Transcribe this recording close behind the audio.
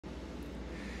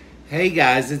Hey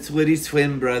guys, it's Woody's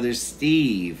twin brother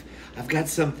Steve. I've got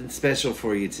something special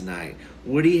for you tonight.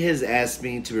 Woody has asked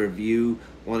me to review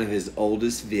one of his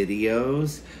oldest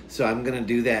videos, so I'm gonna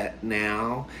do that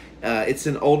now. It's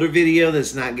an older video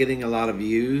that's not getting a lot of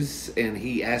views, and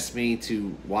he asked me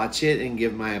to watch it and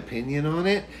give my opinion on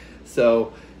it.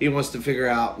 So he wants to figure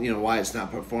out, why it's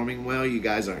not performing well. You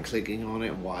guys aren't clicking on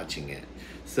it and watching it.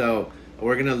 So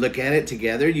we're gonna look at it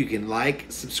together. You can like,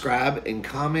 subscribe, and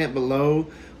comment below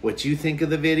what you think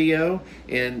of the video.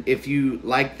 And if you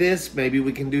like this, maybe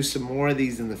we can do some more of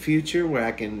these in the future where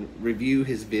I can review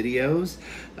his videos.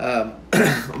 I'm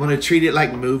gonna treat it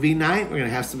like movie night. We're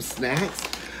gonna have some snacks.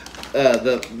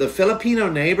 The Filipino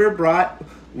neighbor brought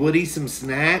Woody some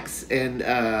snacks, and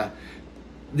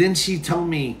then she told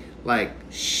me, like,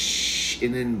 shh,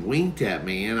 and then winked at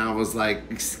me, and I was like,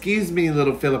 excuse me,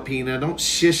 little Filipina, don't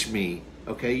shish me,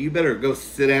 okay? You better go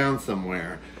sit down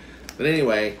somewhere. But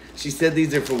anyway, she said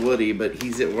these are for Woody, but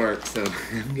he's at work, so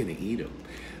I'm gonna eat them.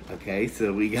 Okay,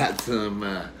 so we got some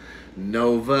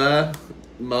Nova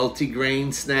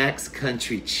multigrain snacks,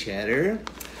 country cheddar.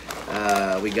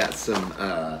 We got some,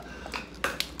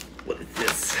 what is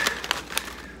this?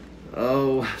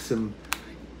 Oh, some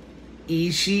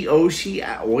oishi,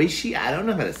 I don't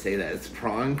know how to say that. It's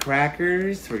prawn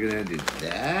crackers. We're gonna do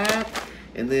that.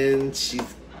 And then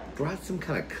she's brought some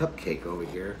kind of cupcake over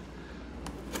here.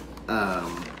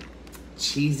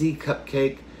 Cheesy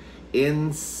cupcake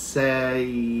ensaimada.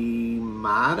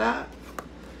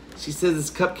 She says it's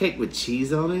cupcake with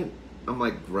cheese on it. I'm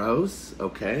like, gross.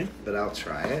 Okay, but I'll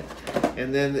try it.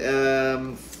 And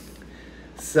then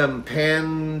some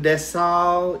pan de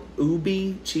sal,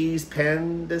 ubi cheese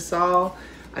pan de sal.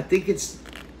 I think it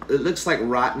looks like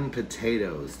rotten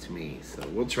potatoes to me, so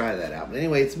we'll try that out. But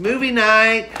anyway, it's movie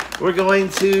night. We're going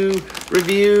to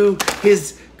review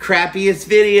his crappiest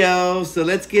video, so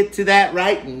let's get to that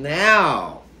right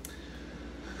now.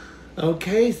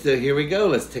 Okay, so here we go.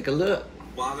 Let's take a look.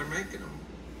 While they're making them,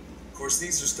 of course,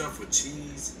 these are stuffed with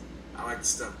cheese. I like to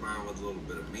stuff mine with a little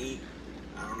bit of meat.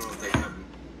 I don't know if they have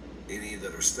any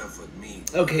that are stuffed with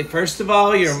meat. Okay, first of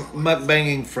all, you're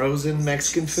mukbanging frozen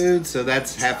Mexican food, so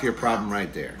that's half your problem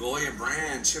right there. Goya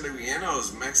brand chili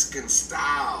rellenos, Mexican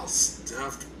style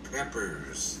stuffed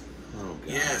peppers. Oh, God.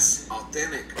 Yes,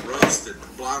 authentic roasted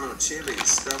poblano chili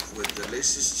stuffed with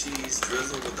delicious cheese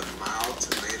drizzled with a mild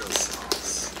tomato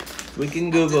sauce. We can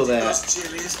Google that.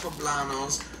 Chiles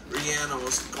poblanos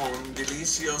rellenos con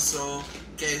delicioso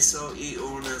queso y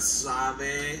una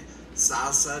suave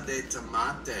salsa de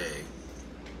tomate.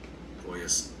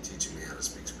 Goya's teaching me how to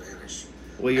speak Spanish.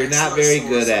 Well, you're not very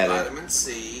good at it. Vitamin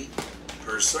C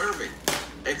per serving.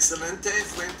 Excelente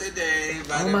fuente de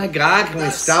vitamin. Oh my God, can we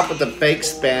stop with the fake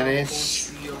Spanish?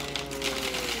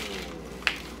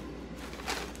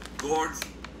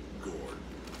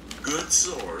 Good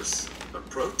source of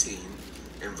protein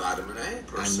and vitamin A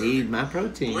per I serving. need my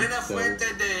protein. Buena So. fuente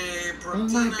de Oh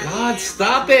my proteína God, y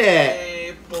stop vitamin it!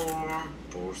 A por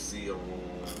porción.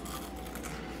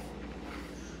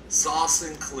 Sauce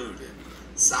included.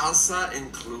 Salsa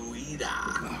incluida.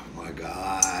 Oh my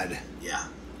God. Yeah.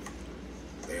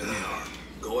 There they are.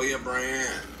 Goya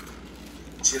brand.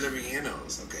 Chili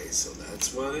rellenos. Okay, so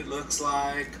that's what it looks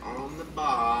like on the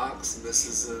box. This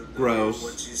is Gross.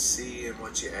 What you see and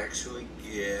what you actually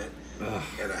get. Ugh.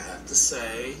 And I have to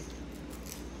say,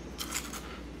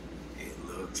 it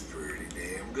looks pretty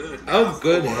damn good. Now, Oh,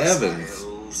 good course, heavens. I had a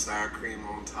little sour cream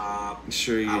on top.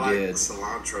 Sure you I did. like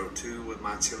cilantro too with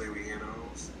my chili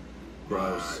rellenos.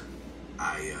 Gross. But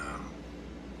I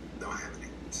don't have any.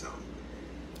 So,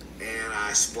 and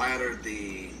I splattered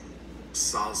the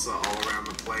salsa all around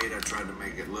the plate. I tried to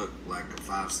make it look like a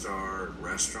 5-star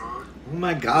restaurant. Oh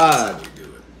my That's God. how we do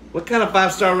it. What kind of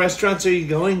 5-star restaurants are you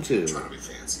going to? I'm trying to be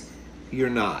fancy. You're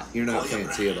not. You're not Oh, yeah,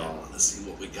 fancy at man. all. Let's see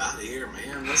what we got here,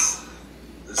 man. This,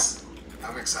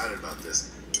 I'm excited about this.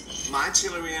 My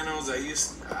chili rellenos,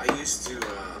 I used to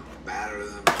batter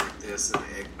them like this in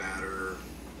egg batter.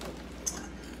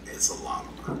 It's a lot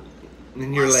of work.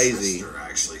 And you're My lazy. sister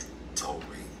actually told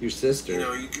me, Your sister.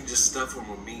 you can just stuff them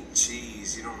with meat and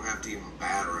cheese. You don't have to even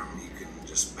batter them. You can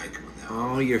just bake them in the oven.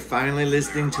 Oh, you're finally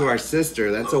listening to our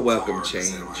sister. That's a Low welcome carbs,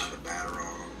 change. They don't have the batter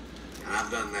on them. And I've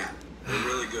done that. They're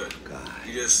really good. God.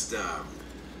 You just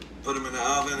put them in the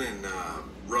oven and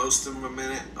roast them a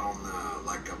minute on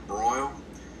like a broil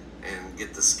and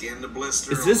get the skin to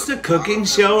blister. Is this a cooking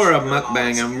show or a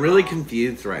mukbang? I'm really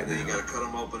confused right And then you now. got to cut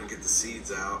them open and get the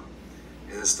seeds out.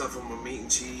 And then stuff them with meat and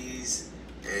cheese.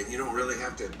 And you don't really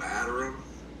have to batter them.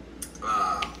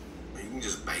 You can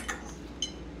just bake them.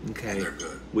 Okay. And they're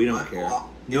good. We don't But care. if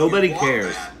Nobody you want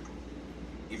cares. that,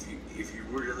 if you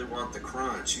really want the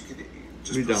crunch, you could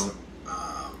Just We put don't. some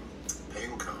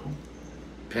panko.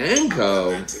 Panko?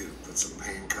 That too. Put some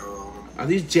panko on them. Are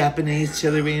these Japanese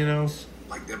chili rellenos?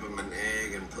 Like dip them in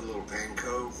egg and put a little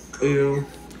panko. Ew. And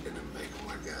then make them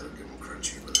like that. It'll get them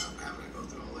crunchy without having to go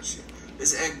through all this shit.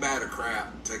 This egg batter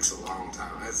crap takes a long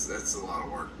time. That's a lot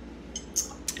of work.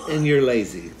 But And you're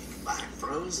lazy. you can buy it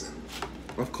frozen.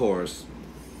 Of course.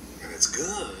 And it's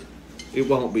good. It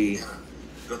won't be. You gotta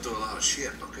go through a lot of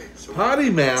shit. Okay, so Potty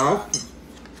mouth.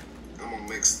 I'm gonna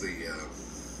mix the.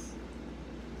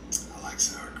 I like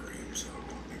sour cream, so I'm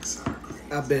gonna mix sour cream.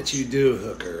 I bet you do,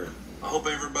 hooker. I hope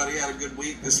everybody had a good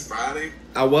week this Friday.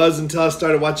 I was until I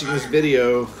started watching this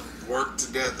video. Worked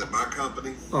to death at my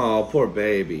company. Oh, poor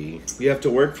baby. You have to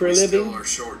work for a We still living? are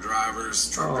short drivers.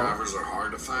 Truck drivers are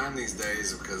hard to find these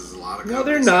days because a lot of No,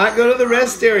 they're companies not. have Go to the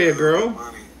rest probably area, really girl. good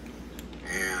money.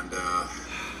 And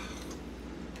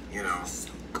you know,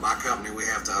 my company, we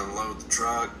have to unload the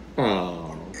truck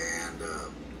Oh. and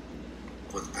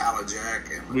with the pallet jack,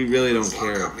 and We really don't a lot of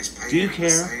care. companies paying Do you the care?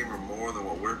 same or more than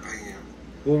what we're paying.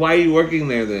 Well, why are you working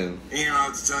there then? You know,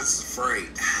 it's just the freight.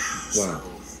 Wow. So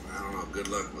I don't know. Good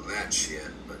luck with that shit.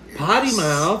 But you know, Potty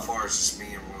mouth. So far, it's just me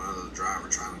and one other driver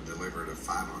trying to deliver to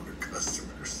 500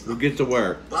 customers. We'll get to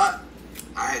work. But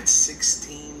I had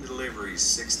 16 deliveries,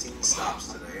 16 stops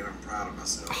today, and I'm proud of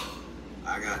myself.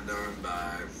 I got done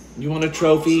by. You want a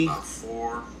trophy? About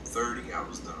 4:30, I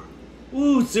was done.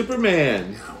 Ooh, Superman.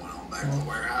 And I went on back to the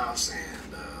warehouse,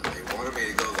 and they wanted me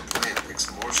to go to the plant and pick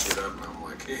some more shit up, and I'm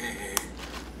like, hey,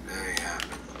 that ain't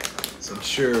happening. So,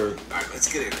 Sure. all right,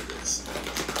 let's get into this.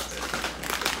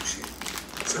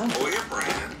 It's a Goya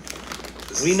brand.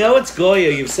 This We is know it's Goya.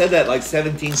 You've said that like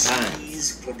 17 times.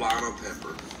 cheese poblano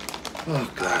pepper. Oh, I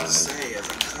have God. to say, as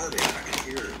I cut it, I can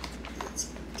hear it. It's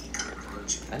kind of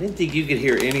crunchy. I didn't think you could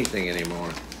hear anything anymore.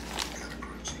 Kind of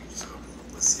crunchy. So,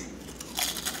 let's see.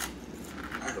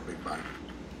 I had a big bite.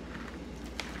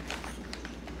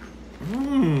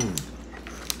 Mmm.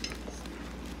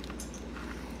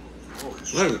 Holy That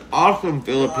shit. is awesome, Oh, I just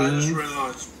Philippines.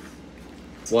 realized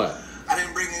What? I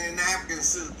didn't bring any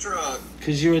napkins to the truck.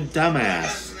 Because you're a I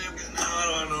dumbass. got napkins. No,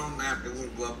 I don't know napkins in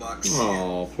the glove box.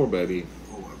 Oh, poor baby.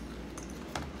 Oh,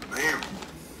 man.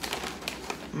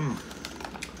 Mm.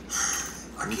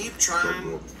 I keep trying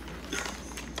to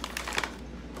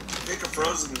pick a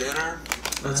frozen dinner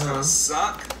that's Uh-huh. gonna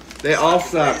suck. They So all I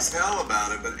can suck. raise hell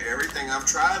about it, but everything I've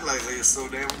tried lately is so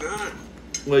damn good.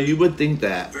 Well, you would think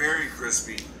that. Very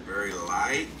crispy, very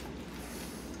light,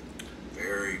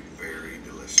 very, very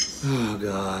delicious. Oh,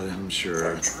 God, I'm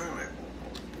sure. I'm trying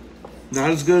to Not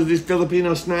as good as these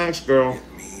Filipino snacks, girl.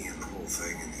 get me and the whole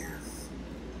thing in here.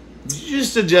 Did you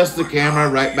just adjust the Oh my camera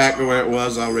God, right these back to are where it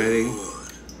was already? good.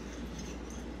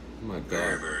 Oh, my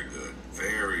Very, God. very good.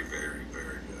 Very, very,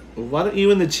 very good. Well, why don't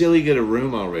you and the chili get a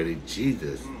room already?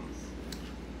 Jesus.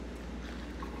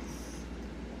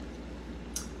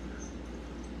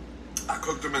 I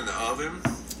cooked them in the oven.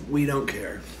 We don't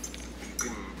care.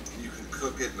 You can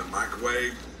cook it in the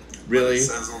microwave. Really? It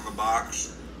says on the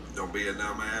box, don't be a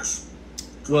dumbass.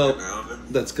 Cook Well, it in the oven.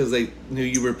 that's because they knew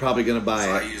you were probably going to buy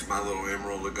So I it. use my little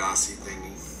Emerald Lagasse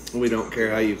thingy. We don't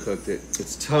care how you cooked it.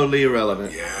 It's totally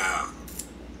irrelevant. Yeah.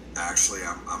 Actually,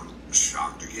 I'm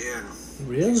shocked again.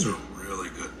 Really? These are really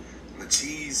good. And the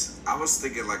cheese, I was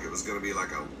thinking like it was going to be like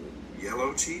a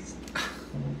yellow cheese.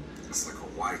 It's like a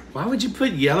white. Why would you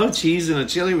put yellow cheese in a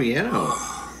chili relleno?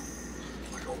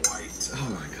 Like a white. Oh,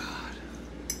 my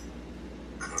God.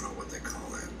 I don't know what they call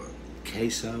that, but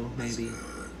Queso, it's maybe?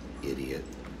 good. Idiot.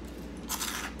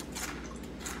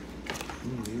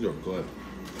 These are good.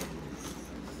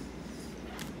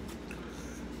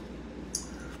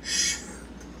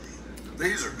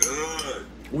 These are good.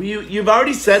 Well, you've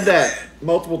already said that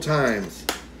multiple times.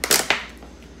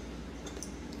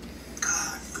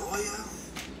 God, Goya,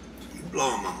 you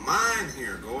blowing my mind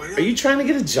here, Goya. Are you trying to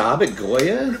get a job at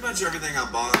Goya? Pretty much everything I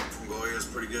bought from Goya is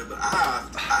pretty good, but I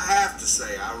have to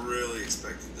say I really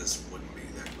expected this wouldn't be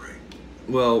that great.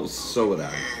 Well, so would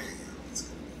I. Man,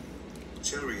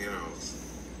 chili rellenos.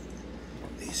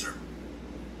 These are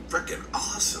freaking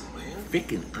awesome, man.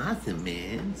 Freaking awesome,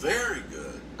 man. Very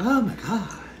good. Oh my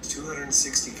God.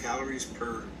 260 calories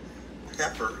per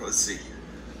pepper. Let's see.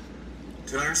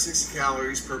 260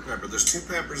 calories per pepper. There's 2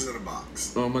 peppers in a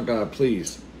box. Oh my God,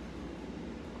 please.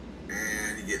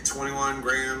 And you get 21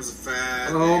 grams of fat.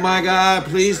 Oh my God,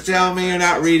 please tell me you're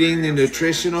not reading the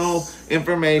nutritional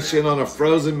information on a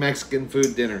frozen Mexican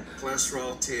food dinner.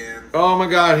 Cholesterol 10. Oh my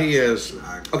God, he is.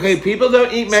 Okay, people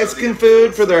don't eat Mexican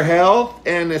food for their health,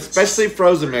 and especially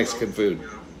frozen Mexican food. You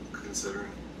know, considering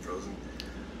frozen.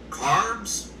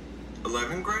 Carbs,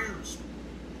 11 grams.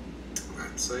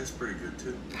 say it's pretty good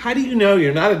too. How do you know?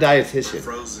 You're not a dietitian.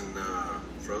 Frozen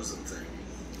thing.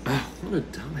 Oh, what a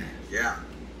dumbass. Yeah.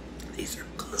 These are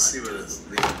good. Let's see what it's,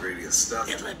 the ingredients.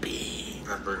 Stuffed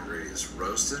pepper ingredients: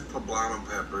 roasted poblano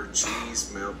pepper,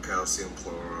 cheese, milk, calcium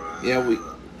chloride. Yeah,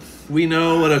 we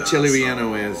know what a chili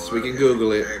relleno is. We can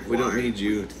Google it. We don't need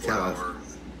you to tell us.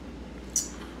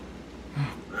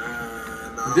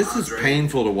 This is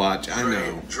painful to watch. I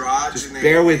know. Just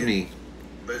bear with me.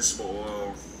 Vegetable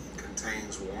oil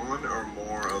contains one or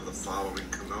more of the following: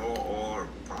 canola oil or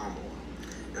palm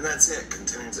oil, and that's it.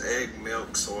 Contains egg,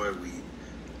 milk, soy, wheat.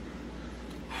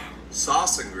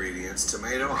 Sauce ingredients: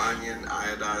 tomato, onion,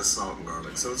 iodized salt, and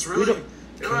garlic. So it's really,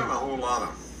 they don't have a whole lot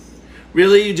of.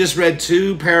 Really, you just read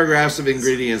 2 paragraphs of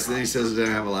ingredients, and then he says it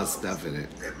doesn't have a lot of stuff in it.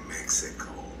 In Mexico.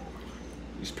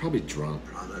 He's probably drunk.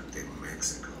 Product in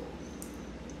Mexico.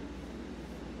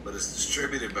 But it's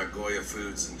distributed by Goya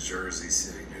Foods in Jersey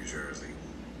City, New Jersey.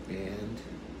 And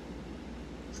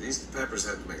so these peppers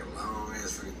have to make a long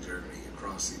ass freaking journey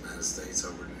across the United States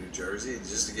over to New Jersey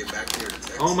just to get back here to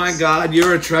Texas. oh my God,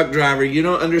 you're a truck driver. You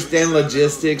don't understand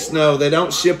logistics. No, they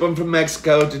don't ship them from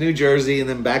Mexico to New Jersey and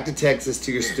then back to Texas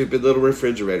to your stupid little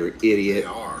refrigerator, idiot. They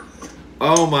are.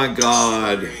 Oh my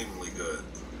God. Extremely good.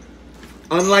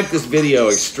 Unlike this video,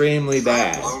 extremely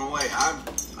bad. I'm blown away.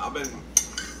 I've been.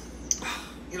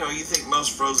 You know, you think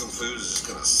most frozen food is just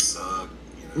gonna suck.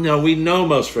 You know, No, we know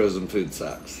most frozen food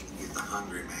sucks. you get the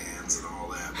Hungry Man's and all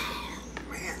that. But,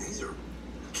 man, these are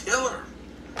killer.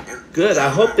 And Good, I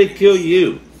hope they kill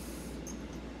you.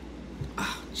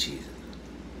 Oh, Jesus.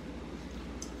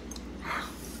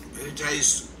 It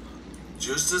tastes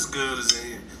just as good as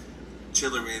any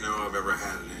chili relleno I've ever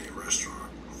had in any restaurant.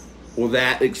 Well,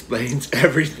 that explains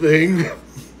everything.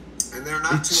 And they're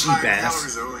not too Cheap high in ass.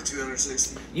 calories. They're only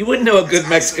 260. You wouldn't know a good That's Mexican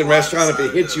actually why I restaurant if it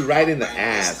decided hit you to right in the make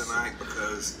this ass. tonight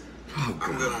because Oh,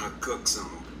 I'm God. gonna cook some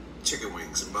chicken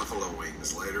wings and buffalo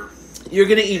wings later. You're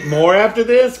gonna eat more after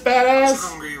this, I was badass?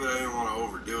 hungry, but I didn't want to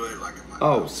overdo it. Like,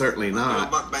 Oh, certainly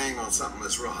not. Do a mukbang on something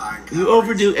that's real high in calories. You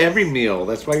overdo every meal.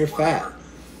 That's why you're fat. Whatever.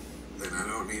 Then I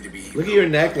don't need to be. Look at your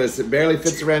necklace. It barely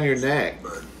fits around your neck.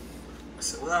 But I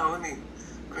said, well, let me.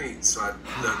 So I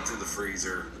dug through the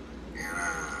freezer and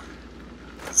I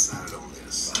decided on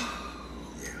this.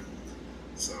 Yeah.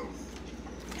 So,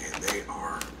 and they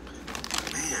are,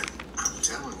 man, I'm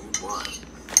telling you what.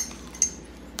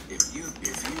 If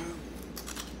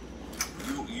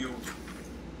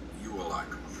you will like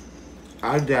them.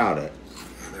 I doubt it.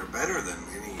 And they're better than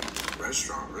any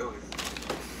restaurant, really.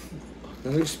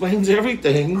 That explains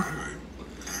everything. All right.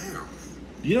 Damn.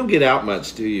 You don't get out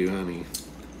much, do you, honey?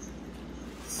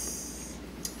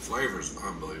 Flavor's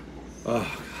unbelievable.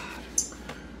 Oh,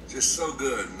 Just so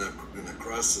good. And the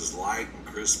crust is light and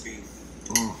crispy.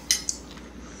 God.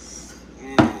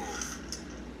 Mm.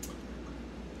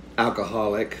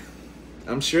 Alcoholic.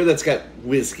 I'm sure that's got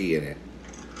whiskey in it.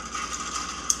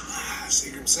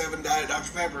 Secret 7 Diet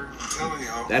Dr. Pepper. I'm telling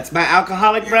y'all. That's my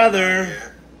alcoholic brother. Yeah.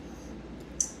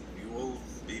 You will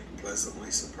be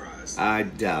pleasantly surprised. I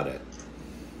doubt it.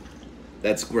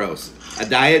 That's gross. A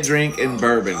diet drink and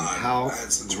bourbon. God, How I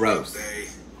had such a gross. rough day.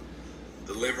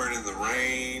 Delivering in the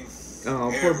rain.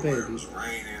 Oh, poor Everywhere baby. was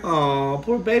raining. Oh,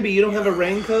 poor baby. You don't have a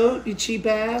raincoat, you cheap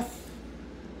ass?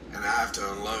 And I have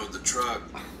to unload the truck.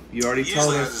 You already told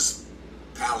Usually I us. just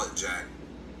pallet jack.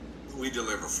 We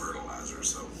deliver fertilizer,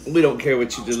 so We don't care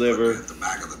what you I'll just put deliver. it at the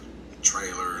back of the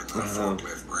trailer, and the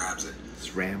forklift grabs it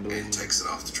It's rambling. and takes it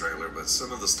off the trailer. But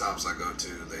some of the stops I go to,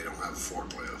 they don't have a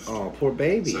forklift. Oh, poor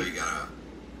baby. So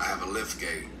I have a lift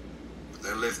gate.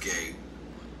 That lift gate,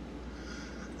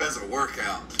 that's a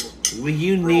workout. Well,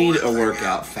 you Roll need that a thing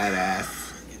workout, out, fat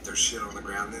ass. Get their shit on the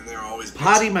ground, then they're always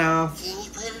Potty bitching, mouth. "Can you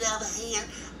put it over here?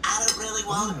 I don't really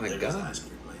want Oh, my it." There's God. an ice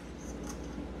cream lady.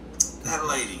 That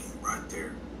lady right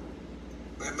there.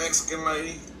 That Mexican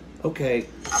lady. Okay.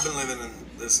 I've been living in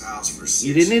this house for 6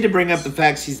 You didn't need to bring up years. the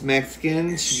fact she's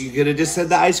Mexican. You could have just said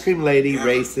the ice cream lady, Never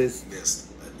racist. missed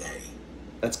a day.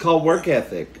 That's called work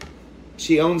ethic.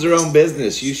 She owns her own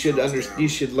business. You should You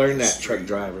should learn that, truck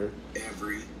driver.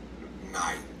 Every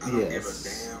night. I don't give a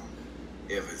Yes.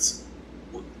 damn if it's.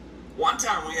 One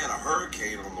time we had a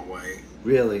hurricane on the way.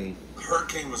 Really? The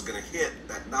hurricane was going to hit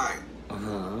that night.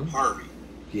 Uh-huh. Harvey.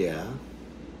 Yeah.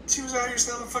 She was out here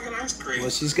selling fucking ice cream. Well,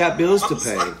 she's got bills I to was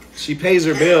pay. like, She pays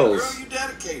her "Damn, bills. Girl, you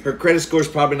dedicated. Her credit score's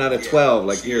probably not a 12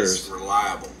 like she yours. is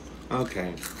reliable,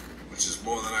 Okay. which is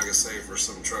more than I can say for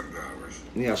some truck drivers.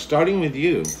 Yeah, starting with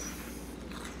you.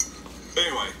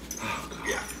 Anyway,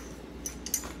 yeah.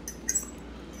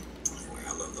 Boy,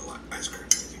 I love the ice cream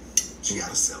lady. She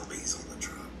gotta sell these on the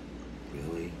truck.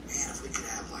 Really? Man, if we could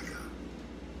have like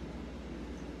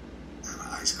not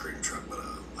an ice cream truck, but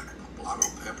a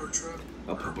pepper truck.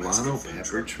 A or poblano Mexican food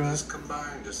pepper truck? Just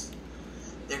combined, just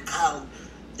They're called,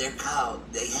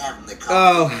 they have them, they're called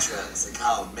Oh. food trucks. They're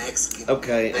called Mexican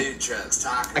Okay. food trucks.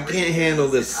 Taco I can't handle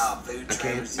Bell's, this. they're called food I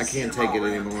trailers. You see can't them take it all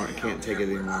around anymore. I town. can't take it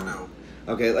I anymore. know.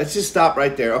 Okay, let's just stop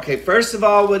right there. Okay, first of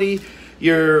all, Woody,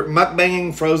 you're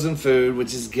mukbanging frozen food,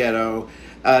 which is ghetto.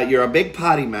 You're a big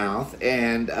potty mouth,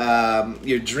 and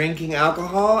you're drinking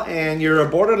alcohol, and you're a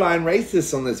borderline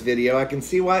racist on this video. I can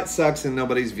see why it sucks and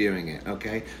nobody's viewing it,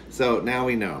 okay? So now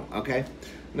we know, okay?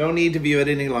 No need to view it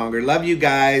any longer. Love you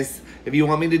guys. If you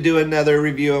want me to do another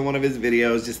review on one of his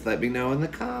videos, just let me know in the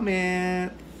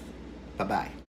comments. Bye-bye.